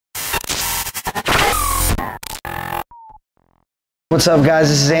What's up guys,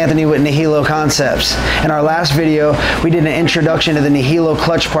 this is Anthony with Nihilo Concepts. In our last video, we did an introduction to the Nihilo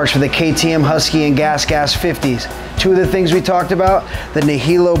clutch parts for the KTM Husky and GASGAS 50s. Two of the things we talked about, the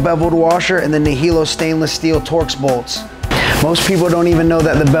Nihilo beveled washer and the Nihilo stainless steel Torx bolts. Most people don't even know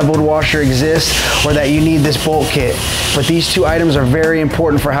that the beveled washer exists or that you need this bolt kit, but these two items are very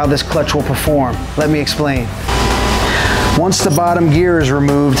important for how this clutch will perform. Let me explain. Once the bottom gear is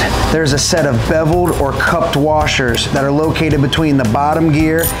removed, there's a set of beveled or cupped washers that are located between the bottom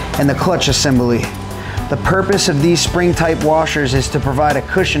gear and the clutch assembly. The purpose of these spring-type washers is to provide a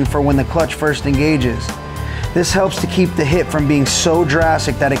cushion for when the clutch first engages. This helps to keep the hit from being so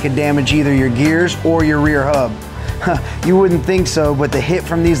drastic that it could damage either your gears or your rear hub. You wouldn't think so, but the hit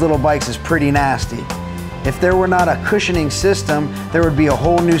from these little bikes is pretty nasty. If there were not a cushioning system, there would be a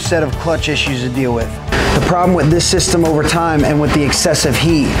whole new set of clutch issues to deal with. The problem with this system over time and with the excessive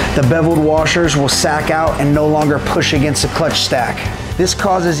heat, the beveled washers will sack out and no longer push against the clutch stack. This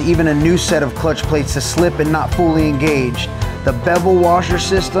causes even a new set of clutch plates to slip and not fully engage. The bevel washer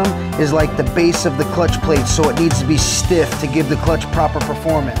system is like the base of the clutch plate, so it needs to be stiff to give the clutch proper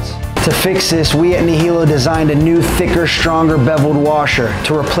performance. To fix this, we at Nihilo designed a new, thicker, stronger beveled washer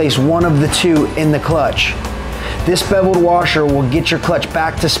to replace one of the two in the clutch. This beveled washer will get your clutch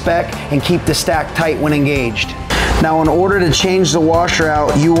back to spec and keep the stack tight when engaged. Now, in order to change the washer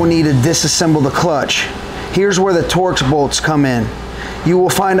out, you will need to disassemble the clutch. Here's where the Torx bolts come in. You will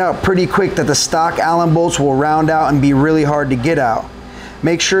find out pretty quick that the stock Allen bolts will round out and be really hard to get out.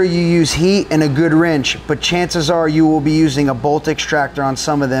 Make sure you use heat and a good wrench, but chances are you will be using a bolt extractor on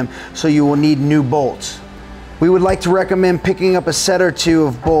some of them, so you will need new bolts. We would like to recommend picking up a set or two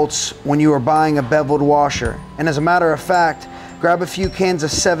of bolts when you are buying a beveled washer. And as a matter of fact, grab a few cans of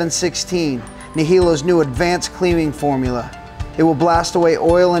 716, Nihilo's new advanced cleaning formula. It will blast away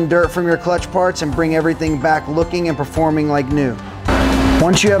oil and dirt from your clutch parts and bring everything back looking and performing like new.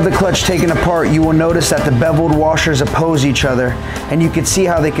 Once you have the clutch taken apart, you will notice that the beveled washers oppose each other, and you can see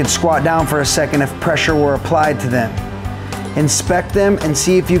how they could squat down for a second if pressure were applied to them. Inspect them and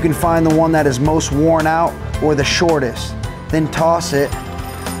see if you can find the one that is most worn out or the shortest. Then toss it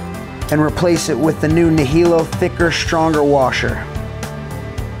and replace it with the new Nihilo thicker, stronger washer.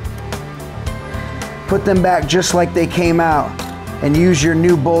 Put them back just like they came out and use your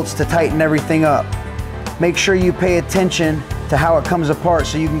new bolts to tighten everything up. Make sure you pay attention to how it comes apart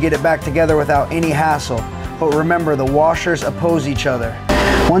so you can get it back together without any hassle. But remember, the washers oppose each other.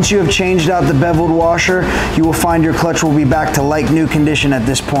 Once you have changed out the beveled washer, you will find your clutch will be back to like new condition at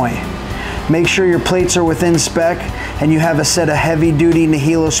this point. Make sure your plates are within spec and you have a set of heavy-duty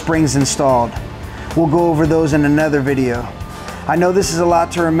Nihilo springs installed. We'll go over those in another video. I know this is a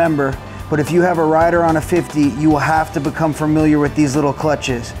lot to remember, but if you have a rider on a 50, you will have to become familiar with these little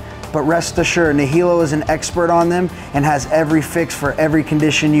clutches. But rest assured, Nihilo is an expert on them and has every fix for every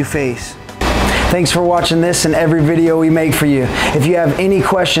condition you face. Thanks for watching this and every video we make for you. If you have any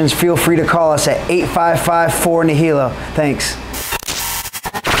questions, feel free to call us at 855-4-NIHILO. Thanks.